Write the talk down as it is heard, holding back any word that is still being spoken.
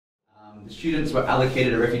The students were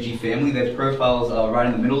allocated a refugee family. Their profiles are right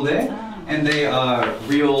in the middle there, and they are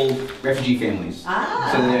real refugee families.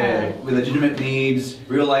 So they're with legitimate needs,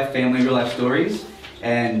 real life family, real life stories,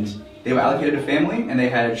 and they were allocated a family, and they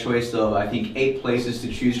had a choice of, I think, 8 places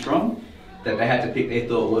to choose from that they had to pick they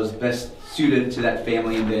thought was best suited to that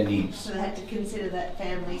family and their needs. So they had to consider that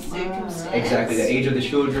family circumstance. Exactly, the age of the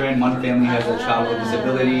children, one family has a child with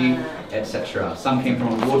disability, etc. Some came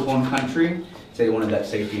from a war-torn country, so they wanted that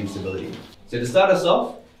safety and stability. So to start us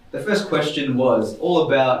off, the first question was all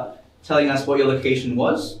about telling us what your location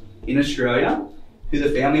was in Australia, who the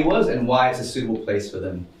family was, and why it's a suitable place for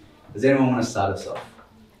them. Does anyone want to start us off?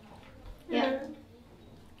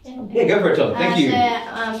 Yeah, go for it, Tom. Thank you. So,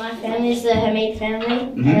 my family is the Hamid family.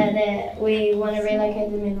 We want to relocate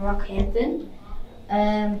them in Rockhampton.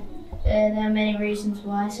 There are many reasons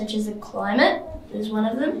why, such as the climate is one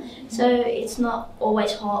of them. So it's not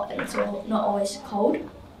always hot and it's not always cold.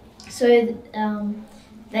 So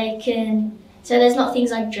so there's not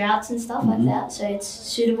things like droughts and stuff like that. So it's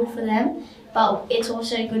suitable for them. But it's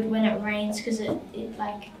also good when it rains because it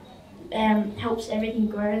helps everything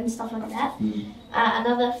grow and stuff like that.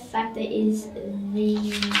 Another factor is the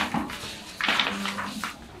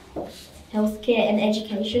healthcare and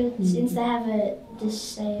education. Since they have a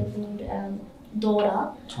disabled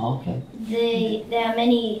daughter, there are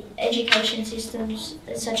many education systems,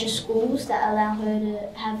 such as schools, that allow her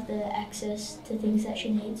to have the access to things that she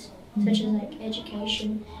needs, such as like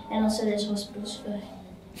education, and also there's hospitals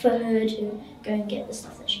for her to go and get the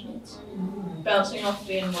stuff that she needs. Bouncing off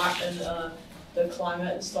being white and the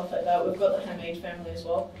climate and stuff like that, we've got the Hamid family as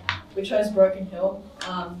well. We chose Broken Hill.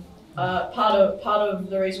 Part of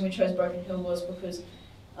the reason we chose Broken Hill was because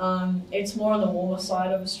it's more on the warmer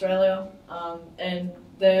side of Australia, and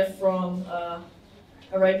they're from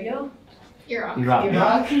Arabia? Iraq. Yeah, I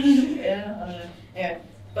don't know. Yeah,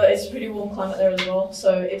 but it's a pretty warm climate there as well,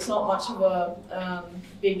 so it's not much of a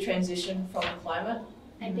big transition from the climate.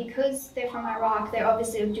 And because they're from Iraq, they're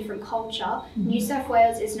obviously of different culture. New South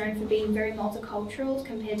Wales is known for being very multicultural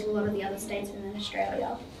compared to a lot of the other states within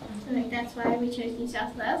Australia. So that's why we chose New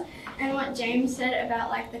South Wales. And what James said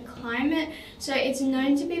about the climate, so it's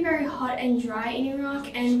known to be very hot and dry in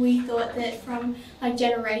Iraq, and we thought that from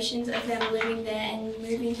generations of them living there and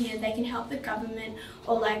moving here, they can help the government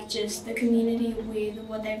or just the community with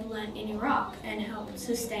what they've learned in Iraq and help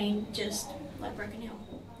sustain just Broken Hill.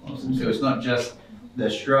 Awesome. So it's not just the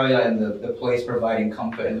Australia and the place providing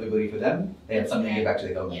comfort and livability for them, they have something to give back to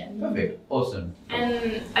the government. Yeah. Perfect. Awesome.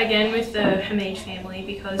 And again with the Hamid family,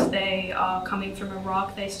 because they are coming from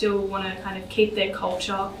Iraq, they still want to kind of keep their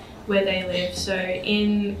culture where they live. So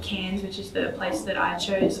in Cairns, which is the place that I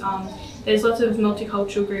chose, there's lots of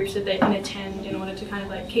multicultural groups that they can attend in order to kind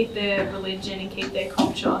of keep their religion and keep their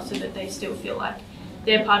culture so that they still feel like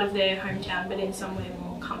they're part of their hometown but in somewhere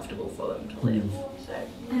more comfortable for them to live.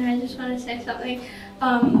 And I just want to say something.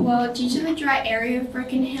 Well, due to the dry area of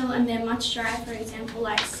Broken Hill, and they're much drier, for example,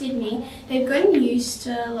 like Sydney, they've gotten used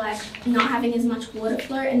to not having as much water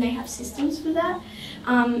flow, and they have systems for that.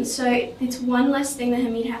 So it's one less thing the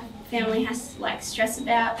Hamid family has to stress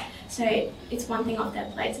about. So it's one thing off their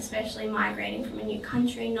plates, especially migrating from a new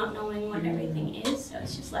country, not knowing what everything is. So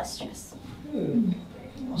it's just less stress.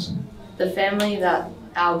 Awesome. The family that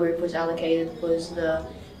our group was allocated was the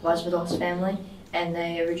Vazvados family, and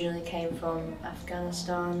they originally came from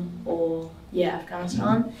Afghanistan. Well,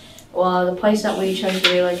 the place that we chose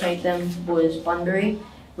to relocate them was Bunbury,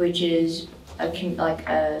 which is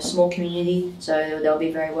a small community, so they'll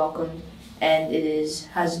be very welcome. And it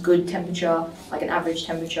has good temperature, an average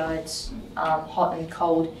temperature. It's hot and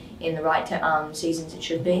cold in the right seasons it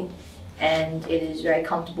should be, and it is very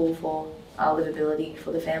comfortable for livability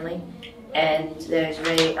for the family. And there's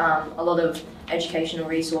really a lot of educational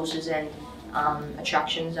resources and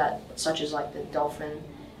attractions such as the Dolphin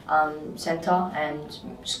Centre and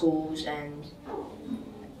schools and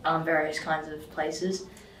various kinds of places.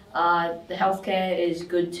 The healthcare is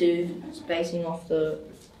good too. It's basing off the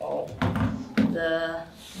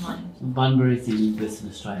Bunbury's in Western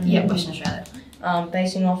Australia. Yeah, Western Australia.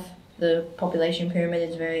 Basing off the population pyramid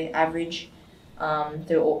is very average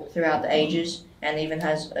throughout the ages, and even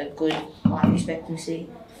has a good life expectancy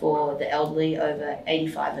for the elderly over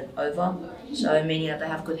 85 and over. So meaning that they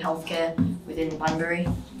have good healthcare within Bunbury.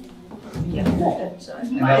 Yeah. So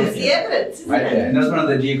there's the evidence, right there. And that's one of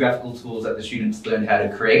the geographical tools that the students learn how to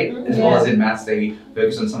create, as well as in maths they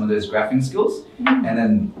focus on some of those graphing skills, and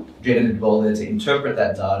then Jaden did well there to interpret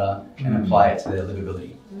that data and apply it to their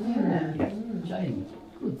livability. Good.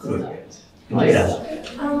 Good.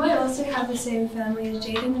 I also have the same family as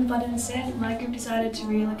Jaden, but instead my group decided to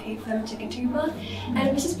relocate them to Katoomba,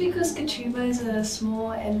 and this is because Katoomba is a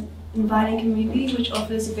small and inviting community which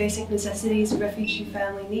offers the basic necessities a refugee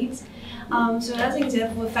family needs. So as an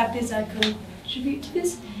example of factors that contribute to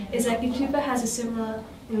this is that Katoomba has a similar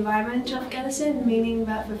environment to Afghanistan, meaning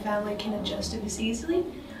that the family can adjust to this easily.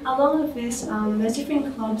 Along with this, there's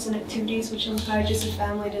different clubs and activities which encourages the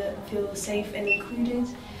family to feel safe and included.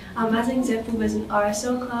 As an example, there's an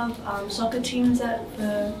RSL club, soccer teams that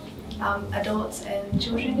the adults and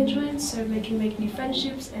children can join, so they can make new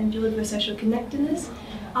friendships and build their social connectedness.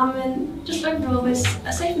 And just overall, there's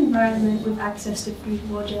a safe environment with access to food,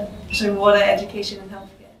 water, education, and health.